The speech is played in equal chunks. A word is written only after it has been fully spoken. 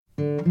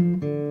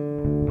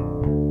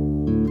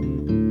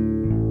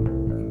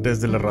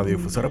Desde la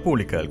radiodifusora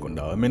pública del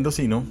Condado de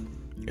Mendocino,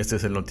 este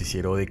es el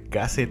noticiero de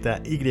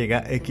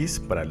KZYX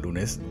para el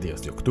lunes 10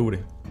 de octubre.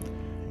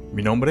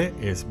 Mi nombre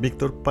es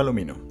Víctor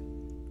Palomino.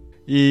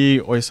 Y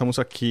hoy estamos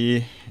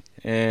aquí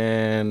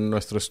en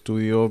nuestro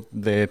estudio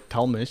de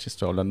Talmish.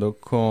 Estoy hablando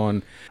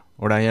con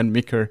Orion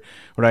Meeker.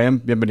 Orion,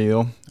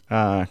 bienvenido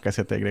a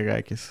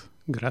KZYX.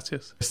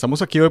 Gracias.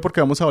 Estamos aquí hoy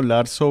porque vamos a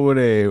hablar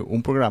sobre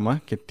un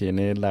programa que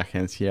tiene la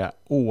agencia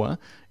UWA,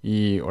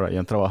 y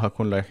Orion trabaja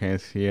con la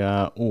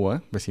agencia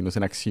UWA, Vecinos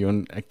en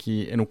Acción,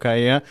 aquí en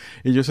Ucaea.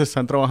 Ellos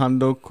están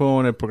trabajando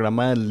con el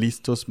programa de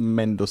Listos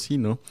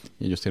Mendocino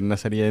y ellos tienen una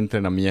serie de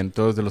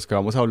entrenamientos de los que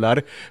vamos a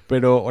hablar.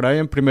 Pero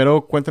Orion,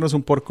 primero cuéntanos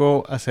un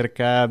poco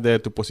acerca de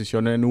tu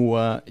posición en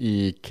UWA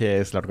y qué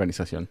es la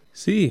organización.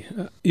 Sí,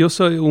 yo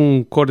soy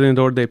un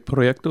coordinador de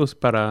proyectos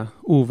para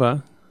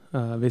UWA,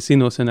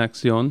 Vecinos en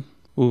Acción.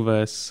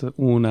 UWA es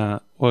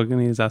una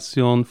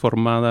organización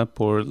formada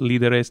por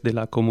líderes de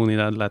la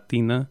comunidad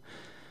latina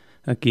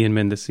aquí en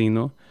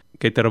Mendocino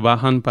que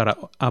trabajan para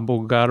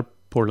abogar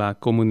por la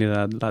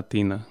comunidad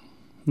latina.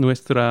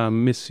 Nuestra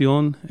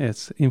misión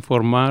es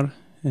informar,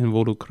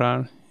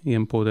 involucrar y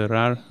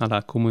empoderar a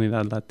la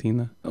comunidad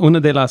latina. Una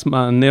de las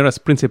maneras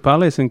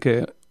principales en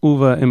que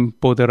UWA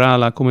empodera a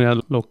la comunidad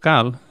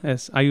local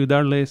es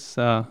ayudarles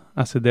a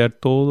acceder a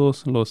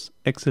todos los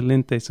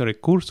excelentes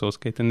recursos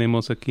que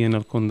tenemos aquí en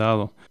el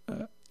condado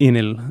en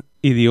el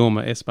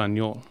idioma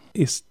español.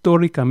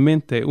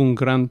 Históricamente, un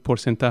gran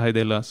porcentaje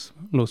de los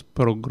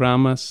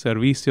programas,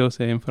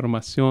 servicios e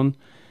información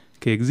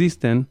que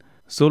existen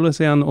solo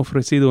se han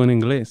ofrecido en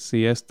inglés,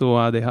 y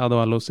esto ha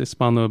dejado a los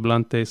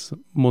hispanohablantes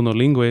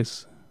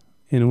monolingües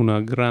en una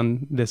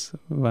gran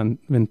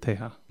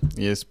desventaja.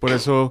 Y es por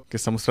eso que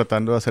estamos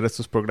tratando de hacer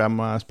estos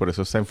programas, por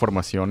eso esta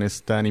información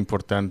es tan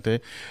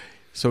importante,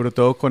 sobre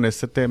todo con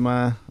este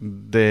tema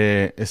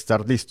de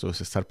estar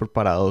listos, estar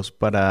preparados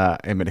para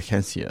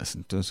emergencias.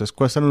 Entonces,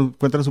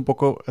 cuéntanos un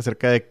poco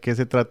acerca de qué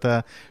se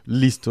trata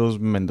Listos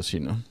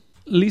Mendocino.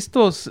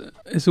 Listos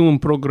es un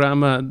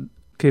programa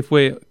que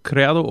fue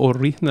creado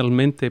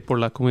originalmente por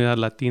la comunidad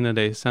latina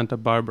de Santa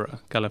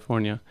Barbara,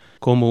 California,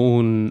 como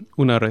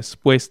una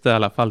respuesta a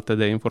la falta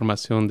de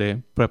información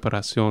de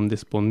preparación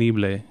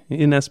disponible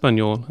en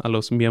español a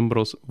los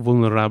miembros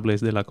vulnerables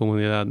de la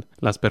comunidad,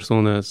 las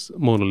personas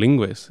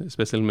monolingües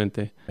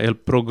especialmente. El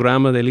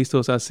programa de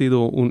Listos ha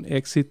sido un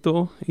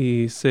éxito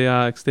y se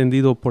ha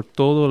extendido por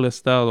todo el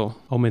estado,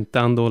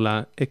 aumentando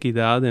la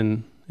equidad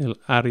en el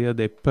área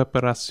de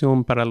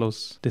preparación para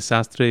los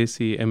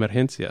desastres y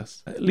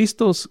emergencias.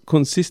 Listos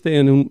consiste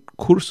en un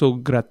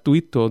curso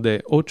gratuito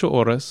de 8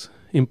 horas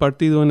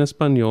impartido en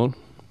español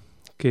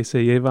que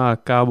se lleva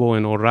a cabo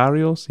en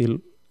horarios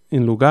y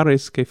en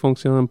lugares que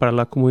funcionan para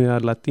la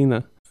comunidad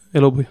latina.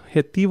 El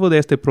objetivo de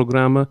este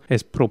programa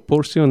es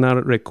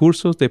proporcionar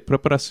recursos de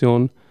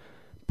preparación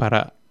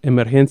para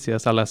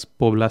emergencias a las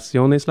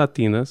poblaciones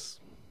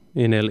latinas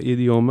en el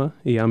idioma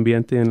y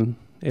ambiente en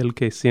el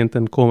que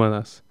sienten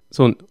cómodas.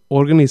 Son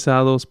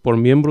organizados por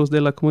miembros de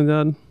la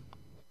comunidad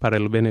para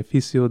el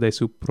beneficio de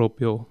su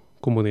propia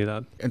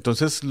comunidad.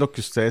 Entonces, lo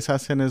que ustedes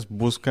hacen es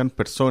buscan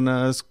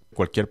personas,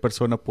 cualquier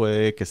persona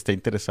que esté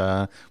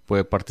interesada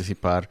puede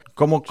participar.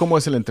 ¿Cómo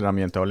es el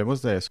entrenamiento?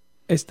 Hablemos de eso.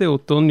 Este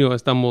otoño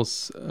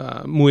estamos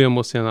muy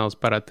emocionados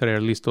para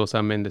traer Listos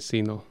a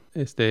Mendocino.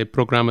 Este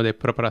programa de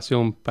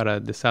preparación para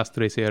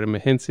desastres y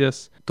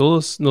emergencias.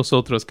 Todos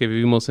nosotros que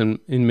vivimos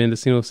en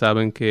Mendocino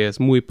saben que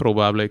es muy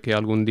probable que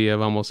algún día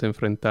vamos a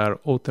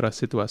enfrentar otra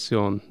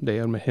situación de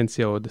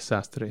emergencia o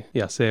desastre,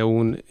 ya sea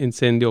un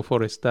incendio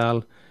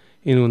forestal,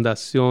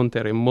 inundación,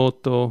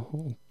 terremoto,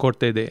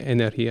 corte de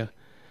energía.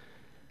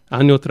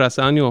 Año tras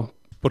año,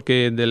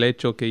 porque del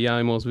hecho que ya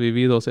hemos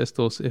vivido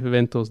estos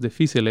eventos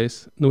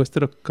difíciles,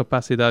 nuestra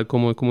capacidad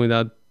como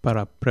comunidad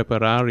para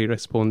preparar y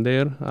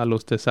responder a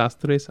los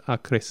desastres ha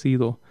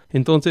crecido.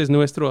 Entonces,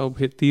 nuestro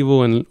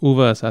objetivo en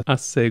UWA es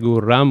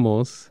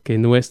aseguramos que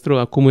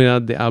nuestra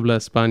comunidad de habla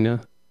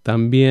hispana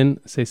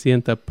también se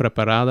sienta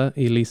preparada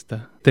y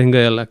lista, tenga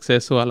el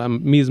acceso a la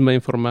misma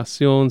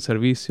información,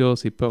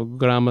 servicios y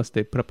programas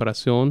de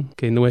preparación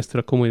que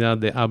nuestra comunidad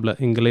de habla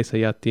inglesa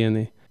ya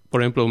tiene.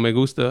 Por ejemplo, me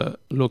gusta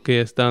lo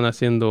que están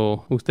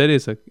haciendo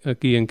ustedes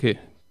aquí en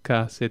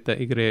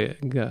KZYX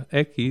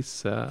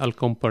al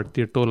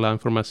compartir toda la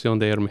información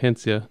de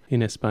emergencia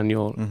en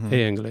español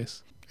e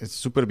inglés. Es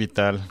súper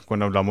vital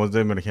cuando hablamos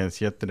de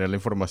emergencia tener la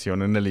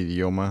información en el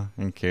idioma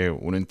en que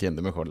uno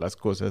entiende mejor las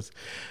cosas.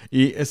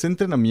 Y ese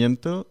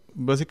entrenamiento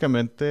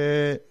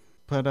básicamente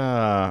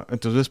para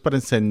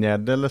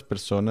enseñarle a las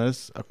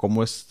personas a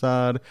cómo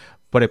estar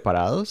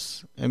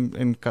preparados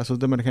en casos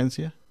de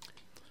emergencia.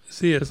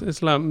 Sí,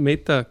 es la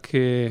meta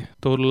que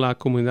toda la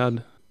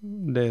comunidad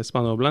de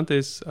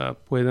hispanohablantes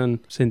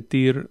puedan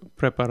sentir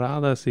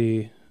preparadas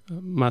y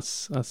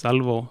más a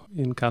salvo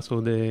en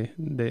caso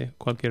de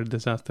cualquier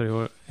desastre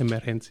o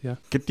emergencia.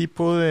 ¿Qué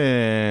tipo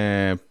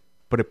de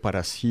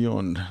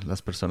preparación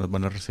las personas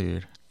van a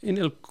recibir? En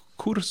el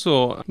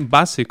curso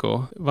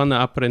básico van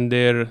a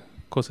aprender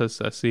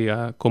cosas así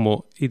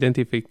como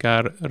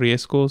identificar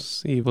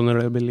riesgos y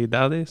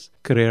vulnerabilidades,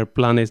 crear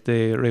planes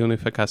de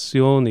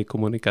reunificación y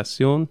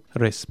comunicación,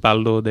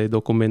 respaldo de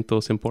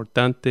documentos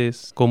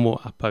importantes, cómo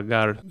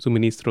apagar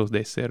suministros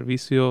de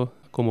servicio,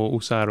 cómo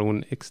usar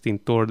un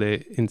extintor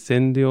de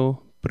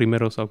incendio,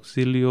 primeros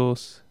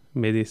auxilios,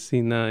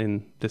 medicina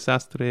en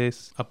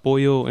desastres,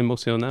 apoyo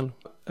emocional.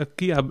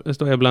 Aquí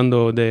estoy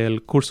hablando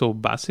del curso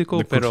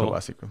básico, pero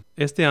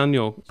este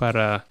año,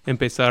 para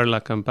empezar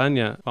la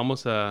campaña,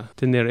 vamos a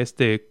tener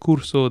este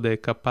curso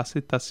de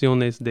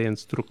capacitaciones de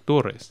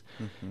instructores.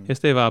 Uh-huh.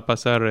 Este va a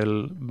pasar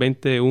el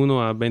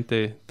 21 a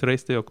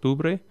 23 de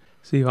octubre.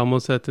 Sí,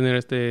 vamos a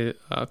tener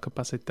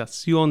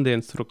capacitación de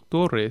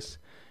instructores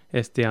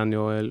este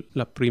año.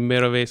 La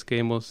primera vez que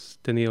hemos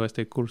tenido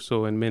este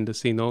curso en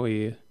Mendocino,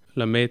 y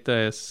la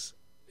meta es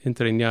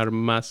entrenar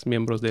más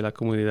miembros de la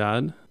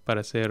comunidad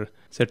para ser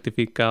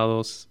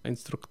certificados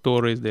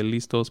instructores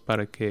listos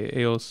para que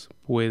ellos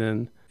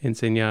puedan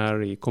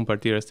enseñar y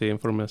compartir esta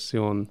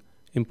información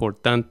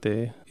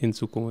importante en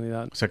su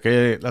comunidad. O sea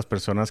que las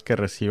personas que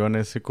reciban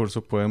ese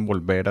curso pueden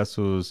volver a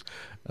sus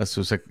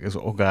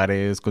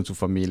hogares con su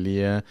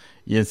familia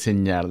y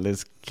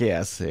enseñarles qué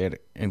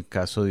hacer en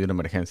caso de una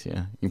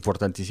emergencia.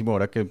 Importantísimo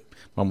ahora que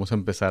vamos a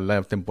empezar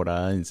la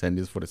temporada de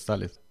incendios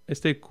forestales.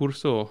 Este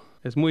curso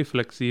es muy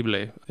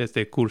flexible.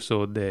 Este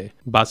curso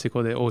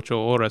básico de 8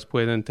 horas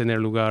pueden tener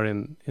lugar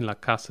en la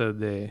casa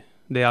de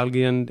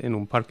alguien, en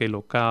un parque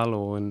local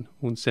o en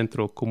un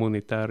centro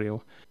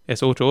comunitario.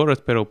 Es 8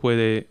 horas, pero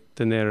puede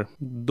tener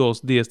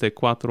 2 días de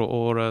 4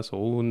 horas o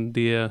un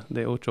día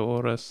de 8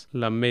 horas.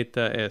 La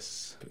meta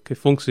es que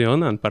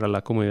funcionan para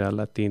la comunidad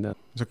latina.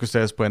 O sea que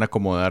ustedes pueden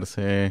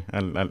acomodarse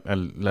a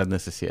las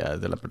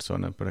necesidades de la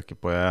persona para que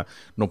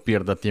no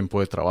pierda tiempo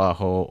de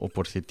trabajo o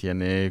por si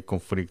tiene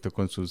conflicto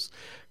con sus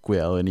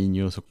cuidados de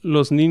niños.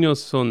 Los niños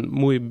son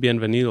muy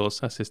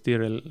bienvenidos a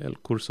asistir el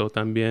curso.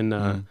 También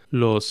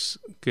los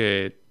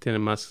que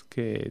tienen más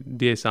que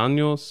 10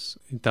 años,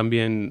 y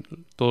también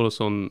todos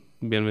son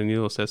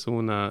bienvenidos. Es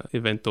un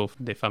evento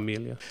de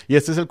familia. Y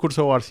este es el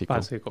curso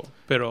básico.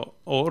 Pero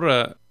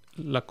ahora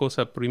la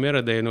cosa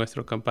primera de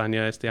nuestra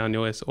campaña este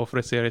año es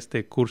ofrecer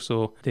este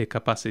curso de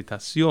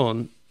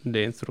capacitación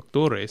de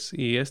instructores,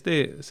 y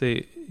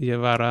se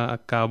llevará a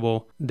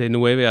cabo de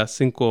 9 a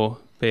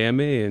 5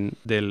 p.m.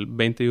 del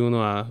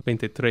 21 a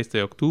 23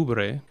 de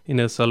octubre en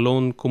el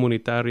Salón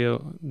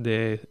Comunitario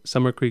de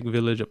Summer Creek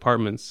Village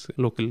Apartments,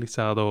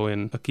 localizado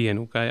aquí en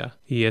Ukiah.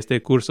 Y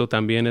este curso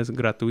también es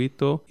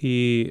gratuito,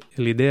 y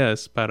la idea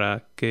es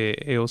para que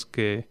ellos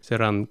que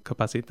serán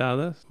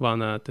capacitadas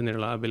van a tener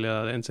la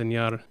habilidad de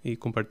enseñar y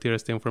compartir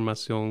esta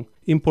información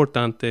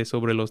importante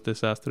sobre los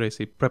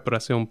desastres y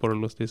preparación por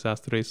los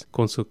desastres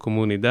con su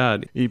comunidad.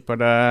 Y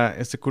para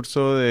este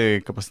curso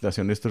de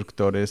capacitación de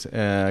instructores,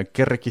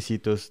 ¿qué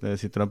requisitos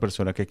necesita una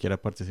persona que quiera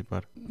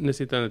participar?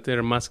 Necesitan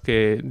tener más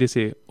que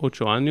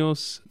 18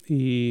 años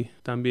y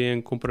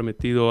también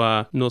comprometido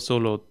a no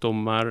solo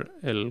tomar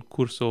el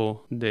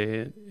curso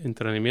de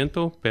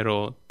entrenamiento,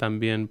 pero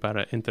también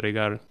para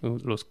entregar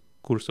los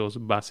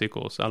cursos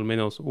básicos, al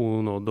menos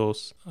 1 o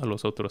 2 a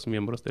los otros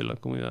miembros de la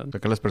comunidad. O sea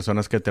que las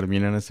personas que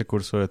terminan este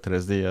curso de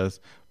 3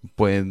 días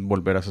pueden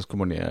volver a sus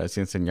comunidades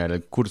y enseñar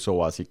el curso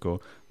básico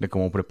de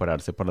cómo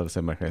prepararse para las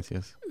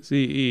emergencias.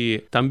 Sí, y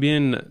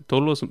también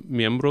todos los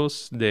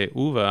miembros de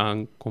UVA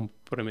han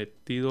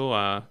comprometido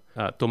a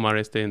tomar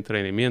este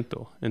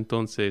entrenamiento.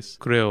 Entonces,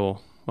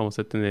 creo vamos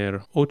a tener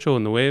 8 o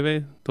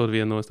 9,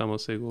 todavía no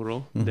estamos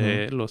seguros,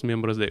 de los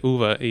miembros de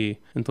UVA, y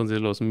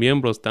entonces los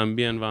miembros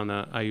también van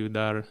a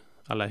ayudar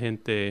a la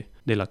gente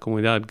de la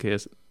comunidad que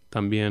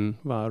también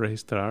va a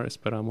registrar,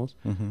 esperamos.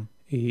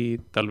 Y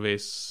tal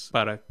vez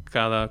para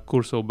cada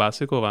curso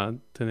básico va a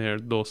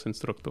tener 2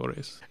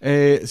 instructores.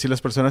 Si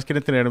las personas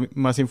quieren tener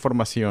más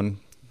información,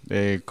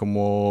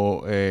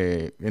 cómo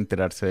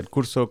enterarse del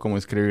curso, cómo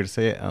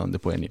inscribirse, ¿a dónde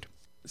pueden ir?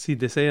 Si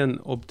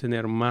desean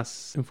obtener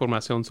más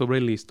información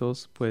sobre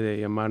Listos, puede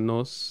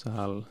llamarnos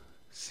al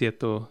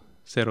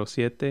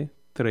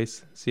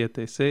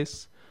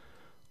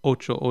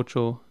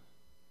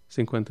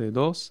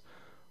 707-376-8852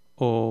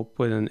 o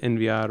pueden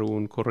enviar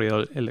un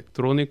correo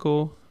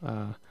electrónico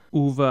a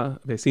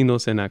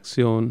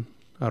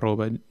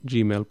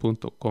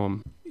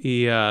uvavecinosenaccion@gmail.com.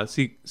 Y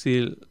si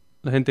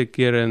la gente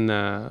quiere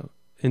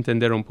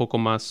entender un poco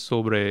más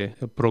sobre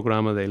el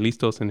programa de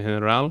Listos en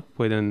general,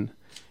 pueden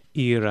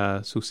ir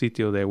a su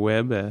sitio de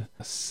web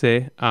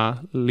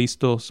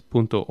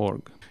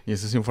calistos.org. Y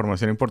esa es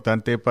información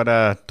importante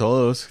para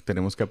todos.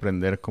 Tenemos que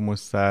aprender cómo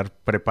estar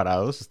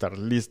preparados, estar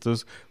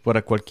listos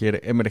para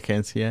cualquier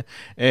emergencia.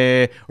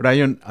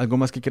 Ryan, ¿algo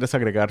más que quieras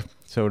agregar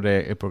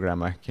sobre el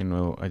programa que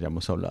no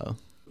hayamos hablado?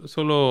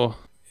 Solo,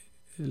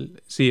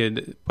 sí,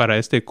 para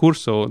este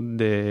curso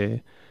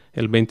de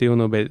el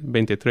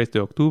 21-23 de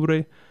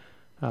octubre,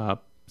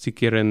 si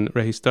quieren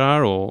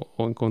registrar o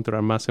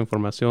encontrar más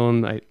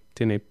información,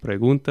 tiene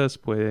preguntas,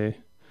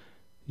 puede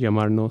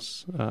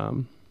llamarnos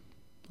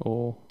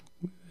o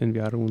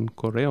enviar un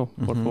correo,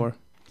 por favor.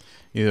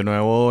 Y de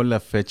nuevo, la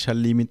fecha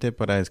límite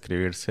para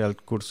inscribirse al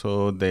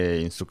curso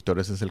de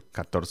instructores es el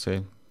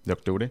 14 de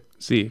octubre.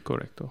 Sí,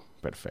 correcto.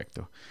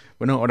 Perfecto.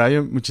 Bueno,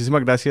 Horacio,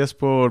 muchísimas gracias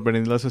por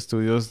venir a los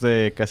estudios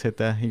de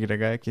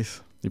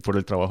KZYX y por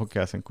el trabajo que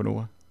hacen con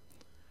UBA.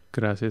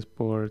 Gracias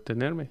por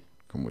tenerme.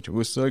 Con mucho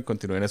gusto y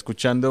continúen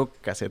escuchando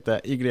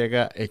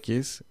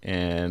KZYX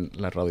en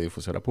la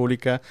radiodifusora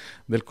pública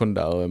del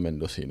Condado de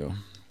Mendocino.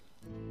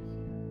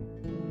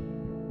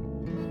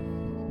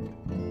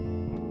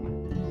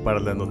 Para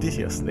las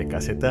noticias de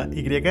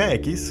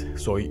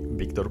KZYX, soy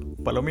Víctor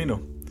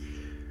Palomino.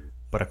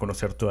 Para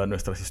conocer todas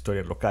nuestras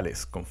historias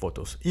locales con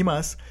fotos y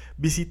más,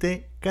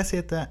 visite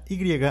kzyx.org.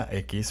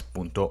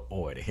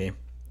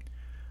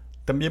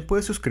 También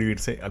puede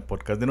suscribirse al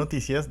podcast de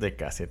noticias de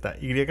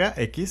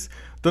KZYX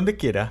donde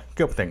quiera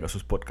que obtenga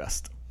sus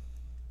podcasts.